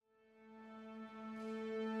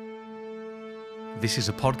This is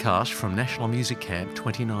a podcast from National Music Camp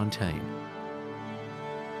 2019.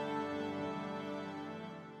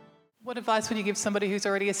 What advice would you give somebody who's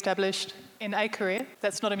already established in a career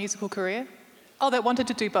that's not a musical career? Oh, that wanted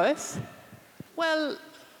to do both? Well,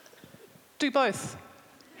 do both.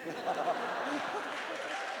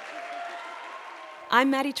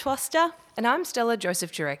 I'm Maddie Twoster. And I'm Stella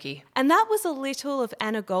Joseph Jarecki. And that was a little of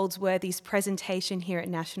Anna Goldsworthy's presentation here at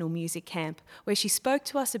National Music Camp, where she spoke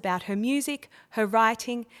to us about her music, her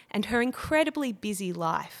writing, and her incredibly busy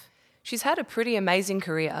life. She's had a pretty amazing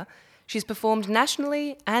career. She's performed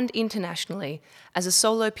nationally and internationally as a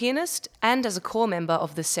solo pianist and as a core member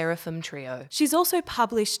of the Seraphim Trio. She's also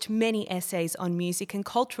published many essays on music and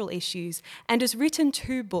cultural issues and has written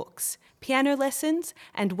 2 books, Piano Lessons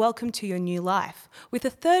and Welcome to Your New Life, with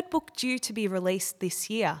a 3rd book due to be released this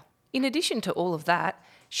year. In addition to all of that,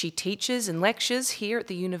 she teaches and lectures here at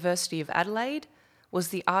the University of Adelaide, was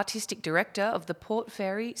the artistic director of the Port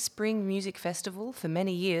Fairy Spring Music Festival for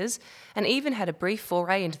many years, and even had a brief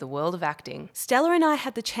foray into the world of acting. Stella and I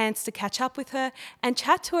had the chance to catch up with her and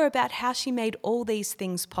chat to her about how she made all these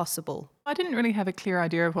things possible. I didn't really have a clear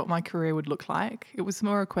idea of what my career would look like. It was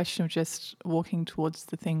more a question of just walking towards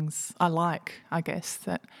the things I like, I guess,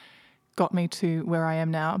 that got me to where I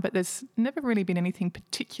am now. But there's never really been anything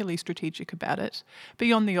particularly strategic about it,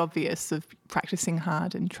 beyond the obvious of practicing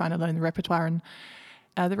hard and trying to learn the repertoire, and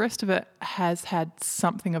the rest of it has had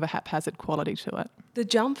something of a haphazard quality to it. The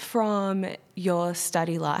jump from your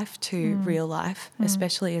study life to real life,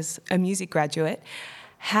 especially as a music graduate,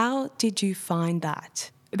 how did you find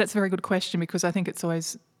that? That's a very good question, because I think it's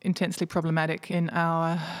always intensely problematic in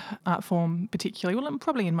our art form particularly, well, and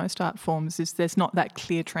probably in most art forms, is there's not that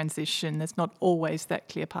clear transition. There's not always that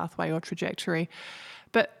clear pathway or trajectory.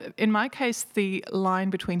 But in my case, the line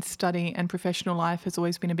between study and professional life has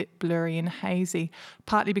always been a bit blurry and hazy,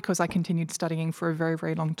 partly because I continued studying for a very,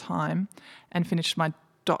 very long time and finished my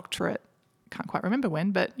doctorate. Can't quite remember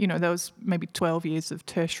when, but, there was maybe 12 years of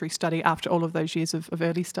tertiary study after all of those years of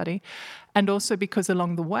early study. And also because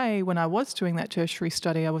along the way, when I was doing that tertiary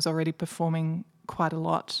study, I was already performing quite a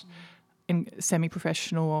lot in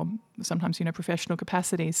semi-professional or sometimes, professional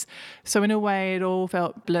capacities. So in a way, it all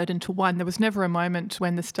felt blurred into one. There was never a moment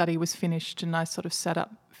when the study was finished and I sort of sat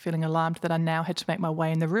up feeling alarmed that I now had to make my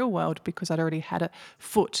way in the real world, because I'd already had a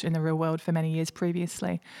foot in the real world for many years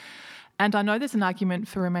previously. And I know there's an argument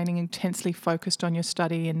for remaining intensely focused on your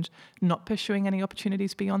study and not pursuing any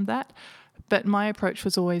opportunities beyond that. But my approach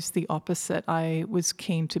was always the opposite. I was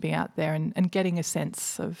keen to be out there and getting a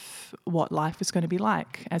sense of what life was going to be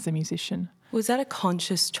like as a musician. Was that a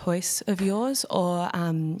conscious choice of yours, or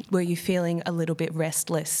were you feeling a little bit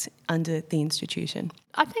restless under the institution?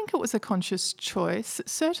 I think it was a conscious choice.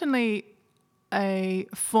 Certainly a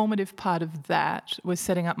formative part of that was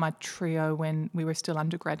setting up my trio when we were still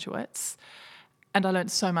undergraduates. And I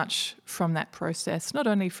learned so much from that process, not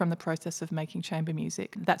only from the process of making chamber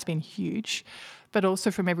music, that's been huge, but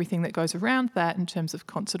also from everything that goes around that in terms of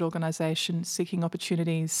concert organisation, seeking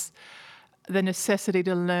opportunities, the necessity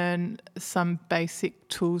to learn some basic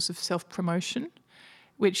tools of self-promotion,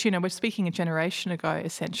 which, we're speaking a generation ago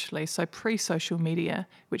essentially, so pre-social media,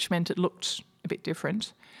 which meant it looked a bit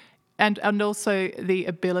different. And also the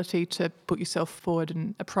ability to put yourself forward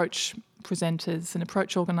and approach presenters and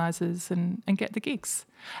approach organisers and get the gigs,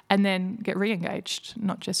 and then get re-engaged,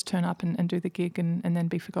 not just turn up and do the gig and then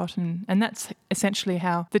be forgotten. And that's essentially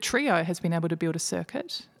how the trio has been able to build a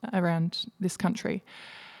circuit around this country.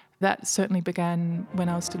 That certainly began when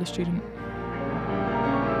I was still a student.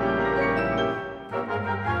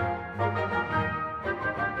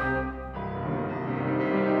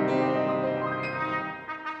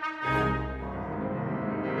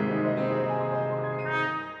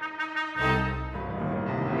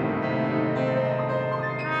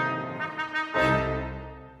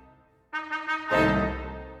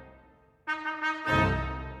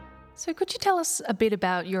 So could you tell us a bit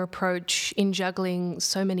about your approach in juggling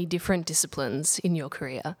so many different disciplines in your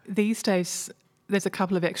career? These days, there's a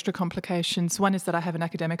couple of extra complications. One is that I have an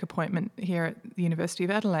academic appointment here at the University of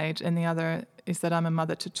Adelaide, and the other is that I'm a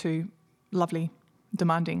mother to 2 lovely,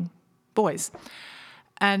 demanding boys.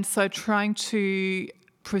 And so trying to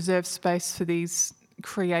preserve space for these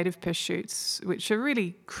creative pursuits, which are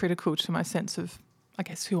really critical to my sense of, I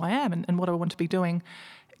guess, who I am and what I want to be doing,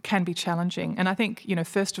 can be challenging. And I think,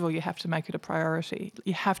 first of all, you have to make it a priority.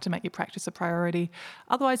 You have to make your practice a priority.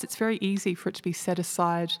 Otherwise, it's very easy for it to be set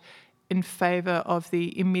aside in favour of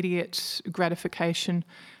the immediate gratification,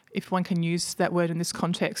 if one can use that word in this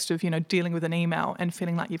context of, dealing with an email and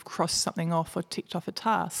feeling like you've crossed something off or ticked off a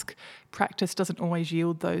task. Practice doesn't always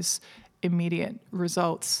yield those immediate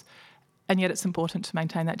results. And yet it's important to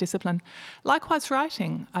maintain that discipline. Likewise,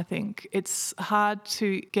 writing, I think. It's hard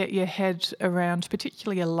to get your head around,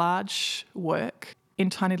 particularly a large work, in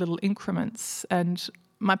tiny little increments. And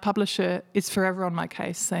my publisher is forever on my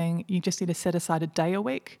case, saying you just need to set aside a day a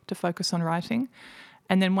week to focus on writing.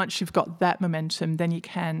 And then once you've got that momentum, then you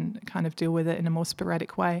can kind of deal with it in a more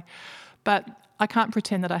sporadic way. But I can't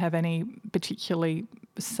pretend that I have any particularly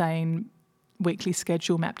sane weekly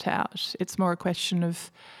schedule mapped out. It's more a question of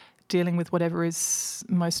dealing with whatever is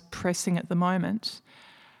most pressing at the moment.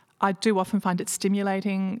 I do often find it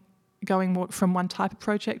stimulating going from one type of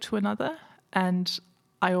project to another, and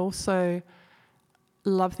I also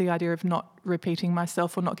love the idea of not repeating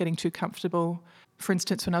myself or not getting too comfortable. For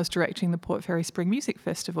instance, when I was directing the Port Fairy Spring Music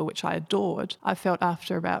Festival, which I adored, I felt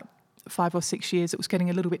after about 5 or 6 years it was getting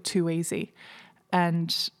a little bit too easy.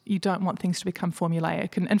 And you don't want things to become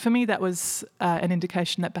formulaic. And for me, that was an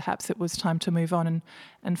indication that perhaps it was time to move on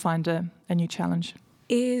and find a new challenge.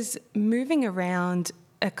 Is moving around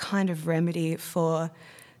a kind of remedy for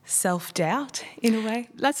self-doubt in a way?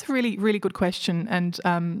 That's a really, really good question, and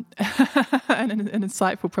an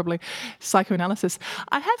insightful, probably, psychoanalysis.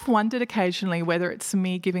 I have wondered occasionally whether it's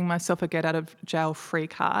me giving myself a get-out-of-jail-free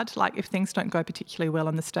card. Like, if things don't go particularly well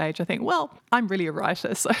on the stage, I think, well, I'm really a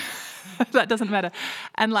writer, so that doesn't matter.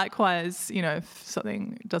 And likewise, if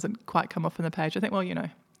something doesn't quite come off on the page, I think, well,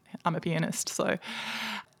 I'm a pianist, so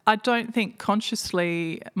I don't think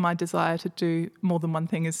consciously my desire to do more than one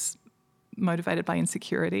thing is motivated by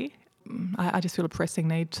insecurity. I just feel a pressing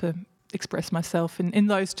need to express myself in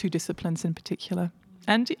those two disciplines in particular.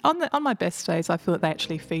 And on my best days, I feel that they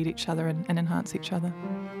actually feed each other and enhance each other.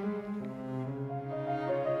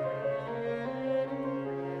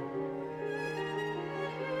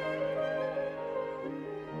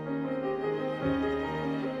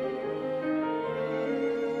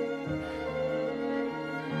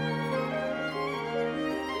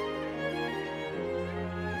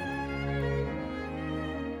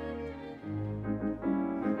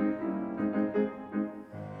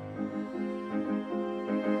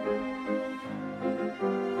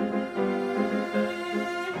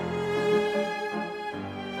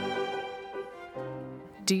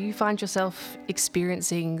 Do you find yourself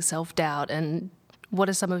experiencing self-doubt, and what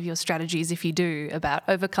are some of your strategies, if you do, about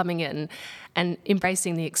overcoming it and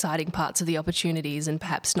embracing the exciting parts of the opportunities and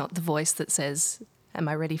perhaps not the voice that says, am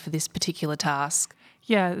I ready for this particular task?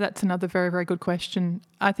 Yeah, that's another very, very good question.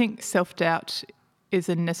 I think self-doubt is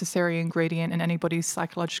a necessary ingredient in anybody's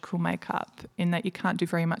psychological makeup, in that you can't do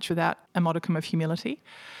very much without a modicum of humility.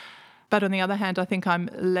 But on the other hand, I think I'm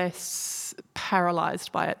less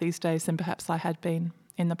paralysed by it these days than perhaps I had been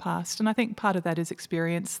in the past. And I think part of that is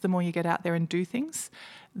experience. The more you get out there and do things,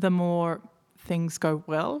 the more things go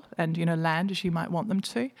well and, land as you might want them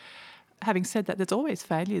to. Having said that, there's always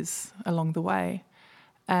failures along the way.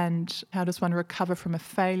 And how does one recover from a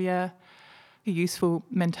failure? A useful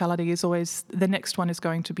mentality is always the next one is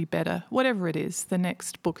going to be better. Whatever it is, the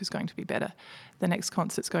next book is going to be better. The next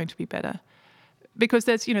concert's going to be better. Because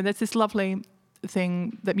there's this lovely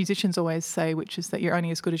thing that musicians always say, which is that you're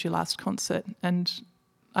only as good as your last concert. And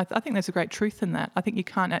I think there's a great truth in that. I think you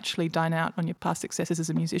can't actually dine out on your past successes as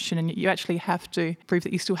a musician, and you actually have to prove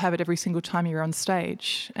that you still have it every single time you're on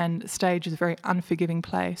stage. And stage is a very unforgiving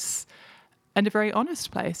place and a very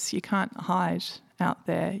honest place. You can't hide out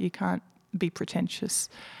there. You can't be pretentious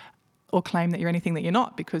or claim that you're anything that you're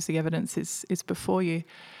not, because the evidence is before you.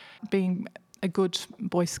 Being a good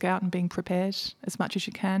Boy Scout and being prepared as much as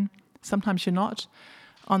you can. Sometimes you're not.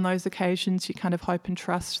 On those occasions, you kind of hope and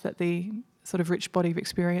trust that the sort of rich body of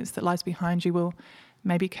experience that lies behind you will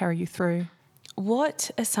maybe carry you through. What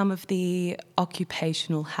are some of the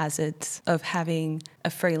occupational hazards of having a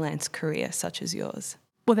freelance career such as yours?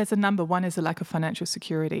 Well, there's a number. One is a lack of financial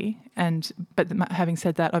security. But having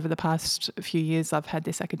said that, over the past few years, I've had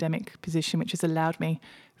this academic position which has allowed me,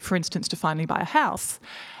 for instance, to finally buy a house.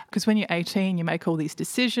 Because when you're 18, you make all these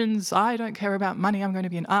decisions. I don't care about money, I'm going to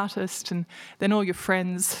be an artist. And then all your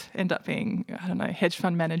friends end up being, hedge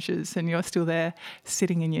fund managers, and you're still there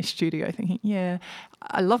sitting in your studio thinking, yeah,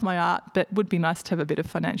 I love my art, but would be nice to have a bit of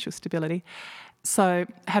financial stability. So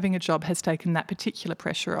having a job has taken that particular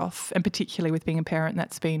pressure off, and particularly with being a parent,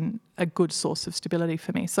 that's been a good source of stability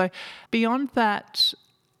for me. So beyond that,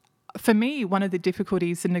 for me, one of the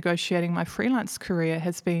difficulties in negotiating my freelance career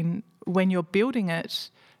has been when you're building it,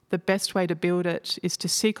 the best way to build it is to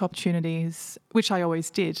seek opportunities, which I always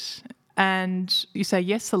did. And you say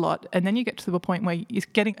yes a lot, and then you get to the point where you're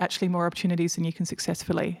getting actually more opportunities than you can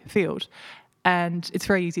successfully field. And it's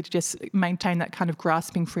very easy to just maintain that kind of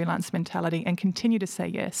grasping freelance mentality and continue to say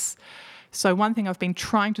yes. So one thing I've been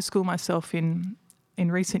trying to school myself in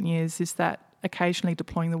in recent years is that occasionally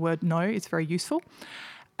deploying the word no is very useful.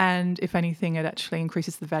 And if anything, it actually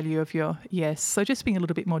increases the value of your yes. So just being a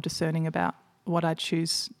little bit more discerning about what I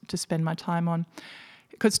choose to spend my time on.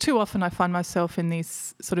 Because too often I find myself in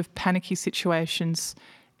these sort of panicky situations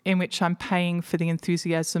in which I'm paying for the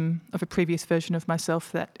enthusiasm of a previous version of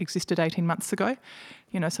myself that existed 18 months ago.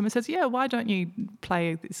 You know, someone says, yeah, why don't you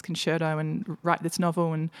play this concerto and write this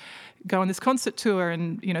novel and go on this concert tour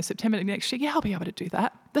and, you know, September next year, yeah, I'll be able to do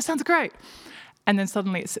that. That sounds great. And then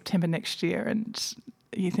suddenly it's September next year and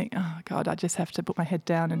you think, oh, God, I just have to put my head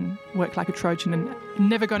down and work like a Trojan and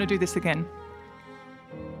never going to do this again.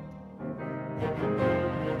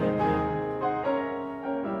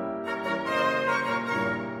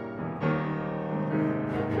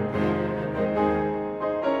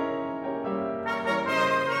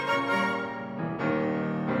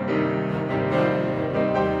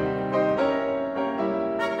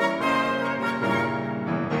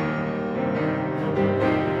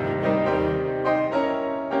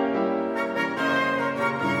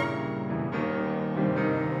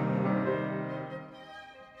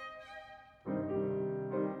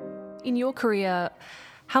 In your career,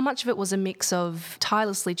 how much of it was a mix of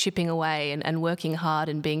tirelessly chipping away and working hard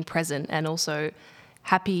and being present, and also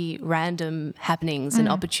happy random happenings and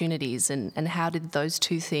opportunities, and how did those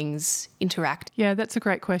two things interact? Yeah, that's a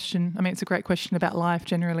great question. I mean, it's a great question about life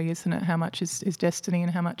generally, isn't it? How much is destiny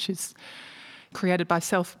and how much is created by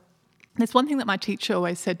self? There's one thing that my teacher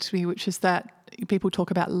always said to me, which is that people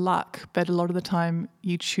talk about luck, but a lot of the time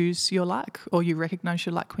you choose your luck or you recognise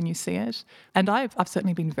your luck when you see it. And I've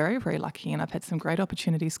certainly been very, very lucky and I've had some great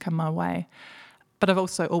opportunities come my way. But I've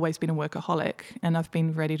also always been a workaholic and I've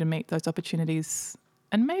been ready to meet those opportunities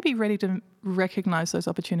and maybe ready to recognise those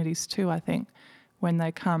opportunities too, I think, when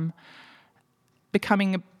they come.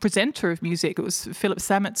 Becoming a presenter of music, it was Philip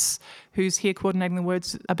Sametz, who's here coordinating the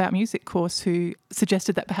Words About Music course, who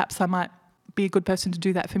suggested that perhaps I might be a good person to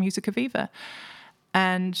do that for Musica Viva.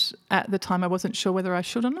 And at the time I wasn't sure whether I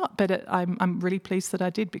should or not, but I'm really pleased that I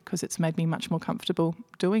did because it's made me much more comfortable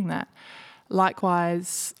doing that.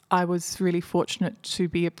 Likewise, I was really fortunate to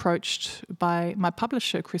be approached by my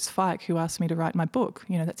publisher, Chris Fike, who asked me to write my book.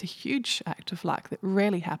 You know, that's a huge act of luck that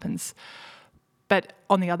rarely happens. But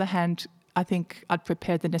on the other hand, I think I'd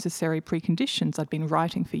prepared the necessary preconditions. I'd been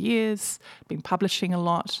writing for years, been publishing a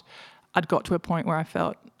lot. I'd got to a point where I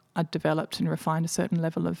felt I'd developed and refined a certain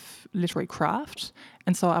level of literary craft,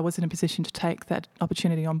 and so I was in a position to take that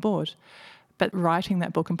opportunity on board. But writing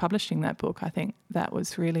that book and publishing that book, I think that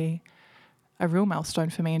was really a real milestone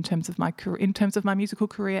for me in terms of my career, in terms of my musical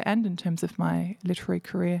career and in terms of my literary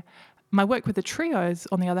career. My work with the trios,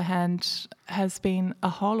 on the other hand, has been a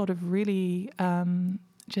whole lot of really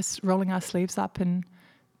just rolling our sleeves up and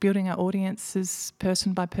building our audiences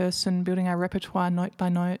person by person, building our repertoire note by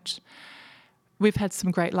note. We've had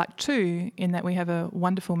some great luck too in that we have a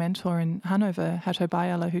wonderful mentor in Hanover, Hato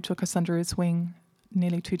Bayala, who took us under his wing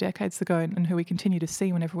nearly 2 decades ago and who we continue to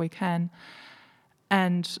see whenever we can.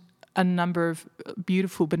 And a number of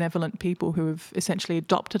beautiful, benevolent people who have essentially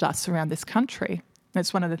adopted us around this country.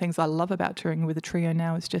 That's one of the things I love about touring with the trio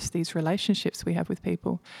now is just these relationships we have with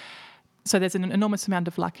people. So there's an enormous amount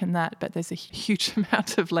of luck in that, but there's a huge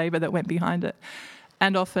amount of labour that went behind it.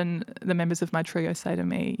 And often the members of my trio say to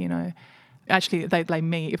me, you know, actually they blame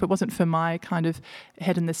me. If it wasn't for my kind of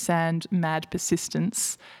head in the sand, mad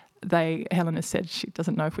persistence, Helen has said she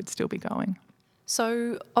doesn't know if we'd still be going.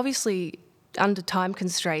 So obviously under time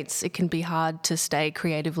constraints, it can be hard to stay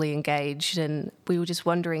creatively engaged, and we were just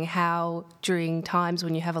wondering how during times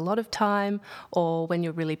when you have a lot of time or when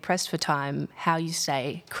you're really pressed for time, how you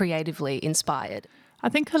stay creatively inspired. I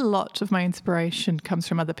think a lot of my inspiration comes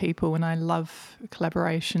from other people and I love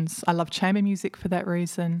collaborations. I love chamber music for that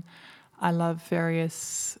reason. I love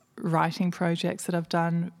various writing projects that I've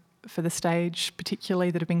done for the stage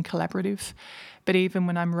particularly that have been collaborative. But even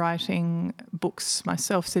when I'm writing books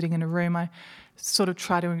myself, sitting in a room, I sort of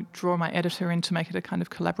try to draw my editor in to make it a kind of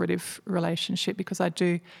collaborative relationship because I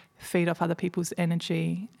do feed off other people's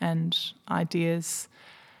energy and ideas.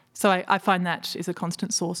 So I find that is a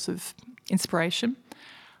constant source of inspiration.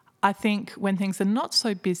 I think when things are not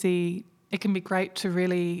so busy, it can be great to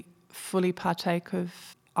really fully partake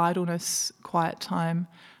of idleness, quiet time.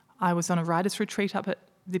 I was on a writer's retreat up at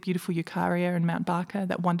the beautiful Eucharia in Mount Barker,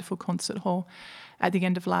 that wonderful concert hall, at the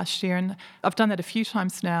end of last year. And I've done that a few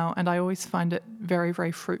times now, and I always find it very,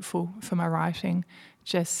 very fruitful for my writing.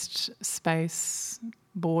 Just space,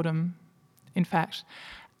 boredom, in fact,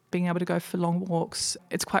 being able to go for long walks.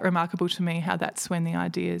 It's quite remarkable to me how that's when the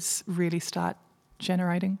ideas really start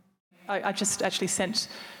generating. I just actually sent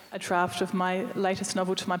a draft of my latest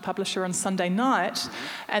novel to my publisher on Sunday night,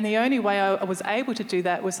 and the only way I was able to do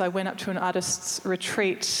that was I went up to an artist's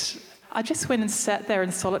retreat. I just went and sat there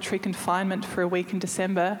in solitary confinement for a week in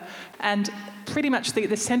December, and pretty much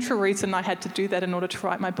the central reason I had to do that in order to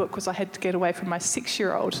write my book was I had to get away from my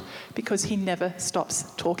 6-year-old because he never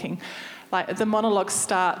stops talking. Like, the monologue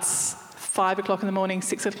starts 5 o'clock in the morning,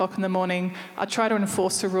 6 o'clock in the morning. I try to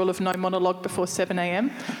enforce the rule of no monologue before 7 a.m.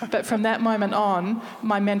 But from that moment on,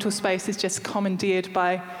 my mental space is just commandeered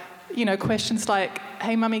by, questions like,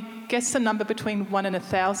 hey, mummy, guess the number between 1 and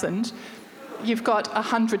 1,000. You've got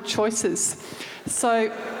 100 choices. So,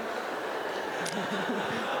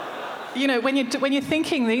 when you're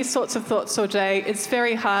thinking these sorts of thoughts all day, it's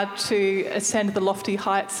very hard to ascend the lofty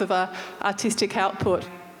heights of artistic output.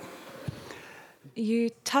 You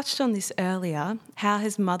touched on this earlier. How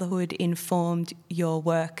has motherhood informed your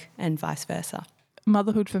work and vice versa?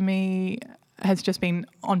 Motherhood for me has just been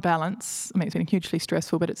on balance. I mean, it's been hugely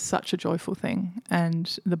stressful, but it's such a joyful thing.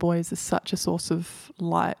 And the boys are such a source of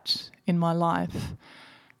light in my life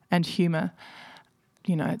and humour.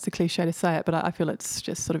 It's a cliche to say it, but I feel it's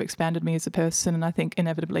just sort of expanded me as a person, and I think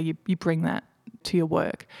inevitably you bring that to your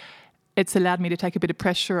work. It's allowed me to take a bit of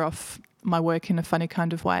pressure off my work in a funny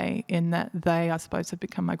kind of way, in that they, I suppose, have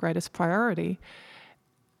become my greatest priority.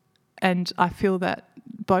 And I feel that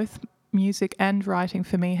both music and writing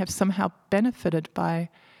for me have somehow benefited by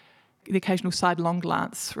the occasional sidelong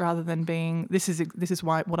glance rather than being, this is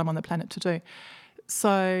what I'm on the planet to do.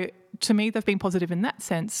 So to me, they've been positive in that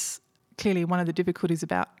sense. Clearly, one of the difficulties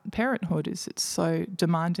about parenthood is it's so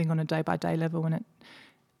demanding on a day-by-day level, and it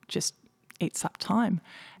just eats up time.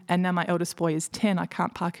 And now my eldest boy is 10. I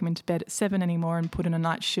can't park him into bed at 7 anymore and put in a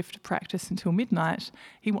night shift to practice until midnight.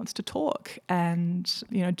 He wants to talk and,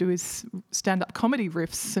 do his stand-up comedy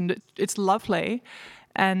riffs, and it's lovely.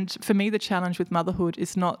 And for me, the challenge with motherhood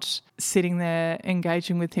is not sitting there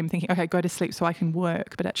engaging with him thinking, okay, go to sleep so I can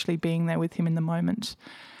work, but actually being there with him in the moment.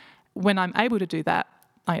 When I'm able to do that,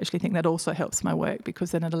 I actually think that also helps my work,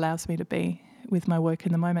 because then it allows me to be with my work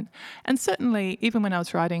in the moment. And certainly, even when I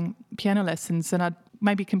was writing piano lessons, and I'd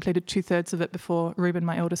maybe completed 2/3 of it before Ruben,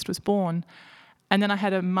 my eldest, was born, and then I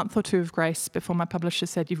had a month or two of grace before my publisher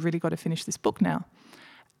said, you've really got to finish this book now.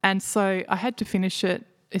 And so I had to finish it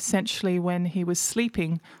essentially when he was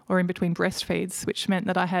sleeping or in between breastfeeds, which meant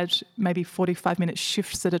that I had maybe 45-minute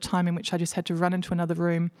shifts at a time in which I just had to run into another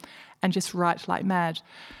room and just write like mad.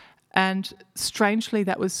 And strangely,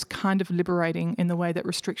 that was kind of liberating in the way that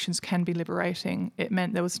restrictions can be liberating. It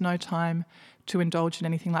meant there was no time to indulge in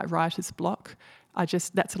anything like writer's block.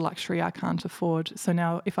 That's a luxury I can't afford. So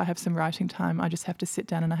now if I have some writing time, I just have to sit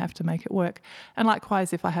down and I have to make it work. And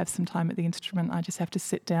likewise, if I have some time at the instrument, I just have to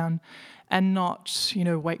sit down and not,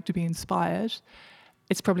 wait to be inspired.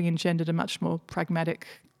 It's probably engendered a much more pragmatic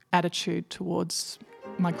attitude towards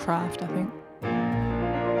my craft, I think.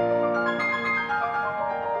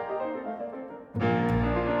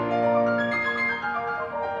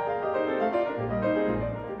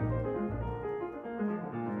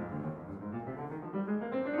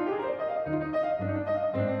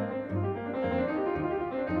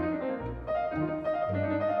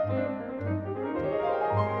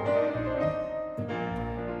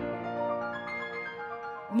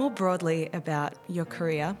 More broadly about your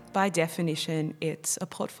career, by definition, it's a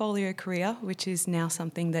portfolio career, which is now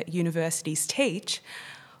something that universities teach.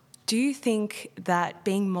 Do you think that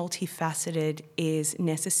being multifaceted is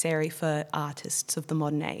necessary for artists of the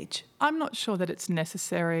modern age? I'm not sure that it's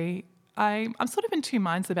necessary. I'm sort of in two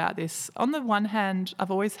minds about this. On the one hand,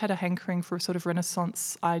 I've always had a hankering for a sort of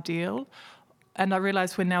Renaissance ideal, and I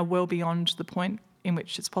realise we're now well beyond the point in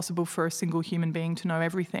which it's possible for a single human being to know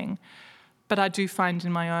everything. But I do find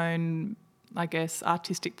in my own,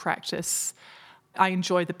 artistic practice, I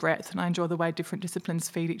enjoy the breadth and I enjoy the way different disciplines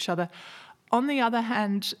feed each other. On the other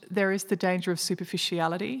hand, there is the danger of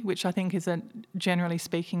superficiality, which I think is, generally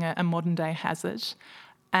speaking, a modern-day hazard.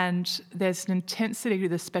 And there's an intensity to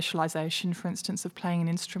the specialisation, for instance, of playing an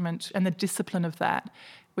instrument and the discipline of that,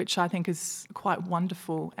 which I think is quite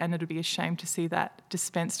wonderful, and it would be a shame to see that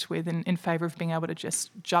dispensed with in favour of being able to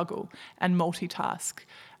just juggle and multitask.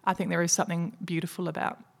 I think there is something beautiful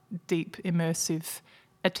about deep, immersive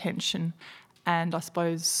attention, and I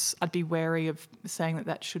suppose I'd be wary of saying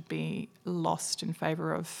that should be lost in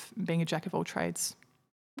favour of being a jack of all trades.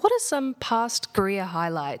 What are some past career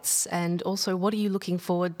highlights, and also what are you looking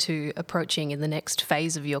forward to approaching in the next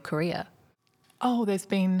phase of your career? Oh, there's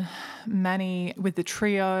been many. With the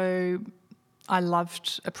trio, I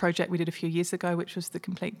loved a project we did a few years ago, which was the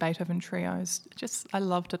complete Beethoven trios. I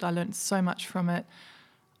loved it. I learned so much from it.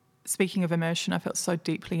 speaking of immersion, I felt so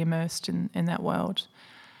deeply immersed in that world.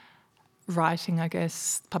 Writing, I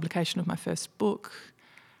guess, publication of my first book,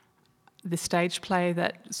 the stage play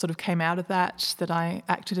that sort of came out of that I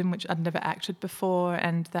acted in, which I'd never acted before,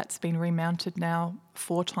 and that's been remounted now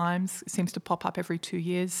 4 times. It seems to pop up every 2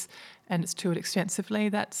 years, and it's toured extensively.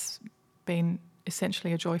 That's been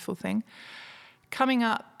essentially a joyful thing. Coming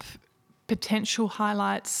up, potential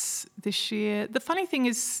highlights this year. The funny thing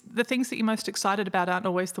is, the things that you're most excited about aren't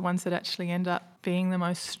always the ones that actually end up being the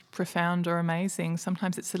most profound or amazing.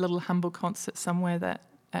 Sometimes it's a little humble concert somewhere that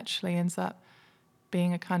actually ends up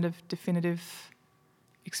being a kind of definitive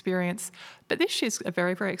experience. But this year's a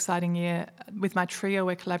very, very exciting year. With my trio,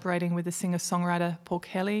 we're collaborating with the singer-songwriter Paul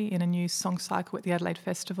Kelly in a new song cycle at the Adelaide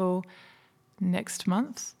Festival next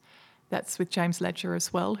month. That's with James Ledger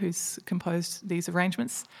as well, who's composed these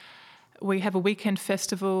arrangements. We have a weekend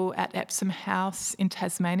festival at Epsom House in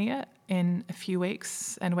Tasmania in a few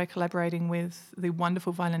weeks, and we're collaborating with the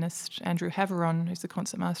wonderful violinist Andrew Haveron, who's the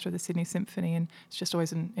concertmaster of the Sydney Symphony, and it's just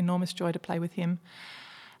always an enormous joy to play with him.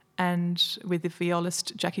 And with the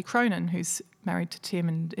violist Jackie Cronin, who's married to Tim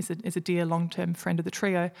and is a dear long-term friend of the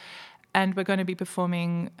trio. And we're going to be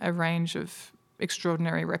performing a range of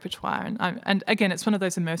extraordinary repertoire. And again, it's one of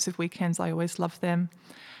those immersive weekends. I always love them.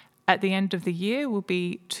 At the end of the year, we'll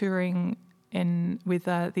be touring with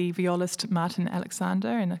the violist Martin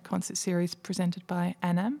Alexander in a concert series presented by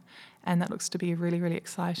Anam, and that looks to be a really, really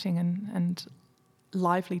exciting and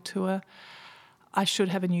lively tour. I should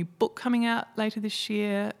have a new book coming out later this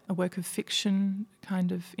year, a work of fiction,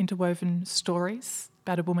 kind of interwoven stories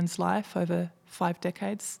about a woman's life over 5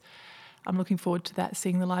 decades. I'm looking forward to that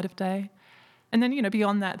seeing the light of day. And then,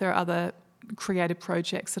 beyond that, there are other creative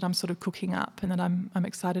projects that I'm sort of cooking up and that I'm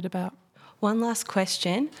excited about. One last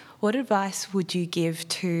question. What advice would you give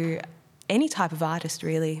to any type of artist,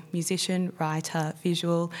 really, musician, writer,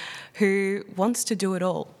 visual, who wants to do it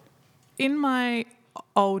all? In my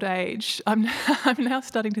old age, I'm now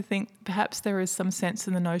starting to think perhaps there is some sense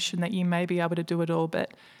in the notion that you may be able to do it all,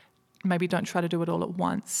 but maybe don't try to do it all at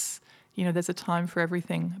once. There's a time for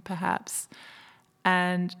everything, perhaps.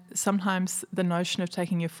 And sometimes the notion of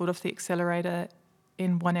taking your foot off the accelerator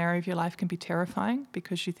in one area of your life can be terrifying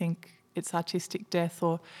because you think it's artistic death,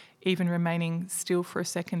 or even remaining still for a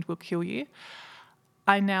second will kill you.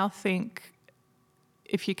 I now think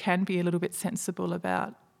if you can be a little bit sensible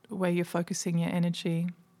about where you're focusing your energy,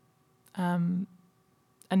 and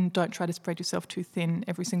don't try to spread yourself too thin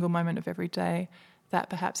every single moment of every day, that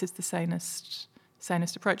perhaps is the sanest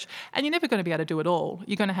approach. And you're never going to be able to do it all.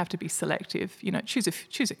 You're going to have to be selective.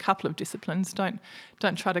 Choose a couple of disciplines. Don't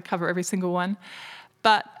try to cover every single one.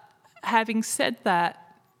 But having said that,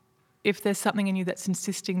 if there's something in you that's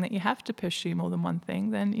insisting that you have to pursue more than one thing,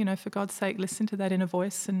 then, for God's sake, listen to that inner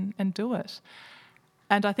voice and do it.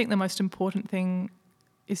 And I think the most important thing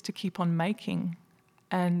is to keep on making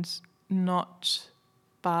and not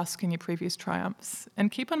bask in your previous triumphs, and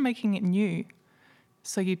keep on making it new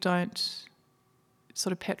so you don't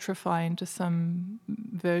sort of petrify into some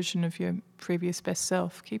version of your previous best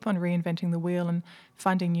self. Keep on reinventing the wheel and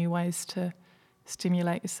finding new ways to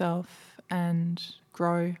stimulate yourself and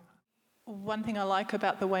grow. One thing I like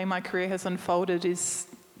about the way my career has unfolded is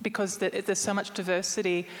because there's so much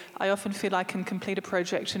diversity, I often feel I can complete a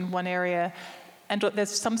project in one area and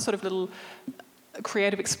there's some sort of little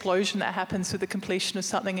creative explosion that happens with the completion of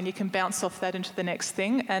something, and you can bounce off that into the next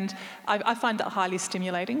thing. And I find that highly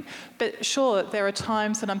stimulating. But sure, there are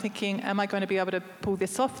times that I'm thinking, am I going to be able to pull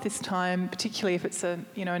this off this time, particularly if it's an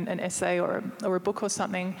essay or a book or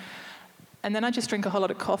something. And then I just drink a whole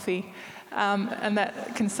lot of coffee, and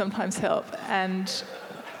that can sometimes help. And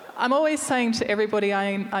I'm always saying to everybody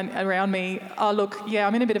around me, oh, look, yeah,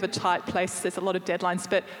 I'm in a bit of a tight place. There's a lot of deadlines,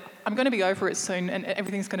 but I'm going to be over it soon and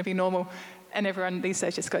everything's going to be normal. And everyone these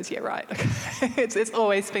days just goes, yeah, right. It's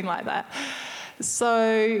always been like that.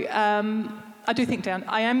 So I do think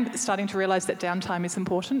I am starting to realise that downtime is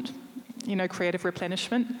important, creative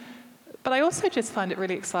replenishment. But I also just find it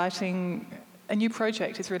really exciting. A new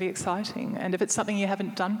project is really exciting. And if it's something you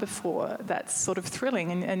haven't done before, that's sort of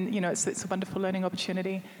thrilling. And it's a wonderful learning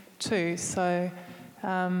opportunity too. So,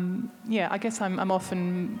 I guess I'm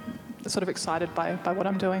often sort of excited by what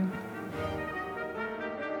I'm doing.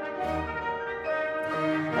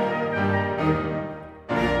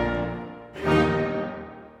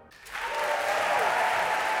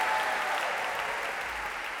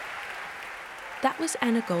 That was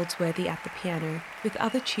Anna Goldsworthy at the piano with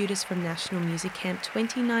other tutors from National Music Camp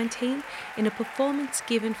 2019 in a performance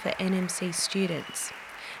given for NMC students.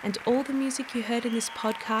 And all the music you heard in this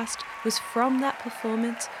podcast was from that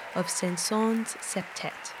performance of Saint-Saëns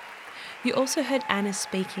Septet. You also heard Anna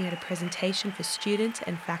speaking at a presentation for students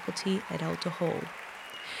and faculty at Elder Hall.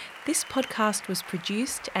 This podcast was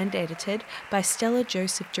produced and edited by Stella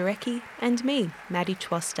Joseph Jarecki and me, Maddie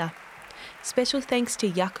Twoster. Special thanks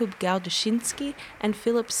to Jakub Galdushinsky and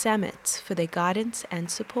Philip Sametz for their guidance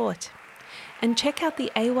and support. And check out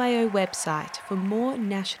the AYO website for more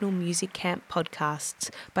National Music Camp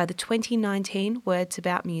podcasts by the 2019 Words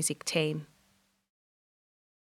About Music team.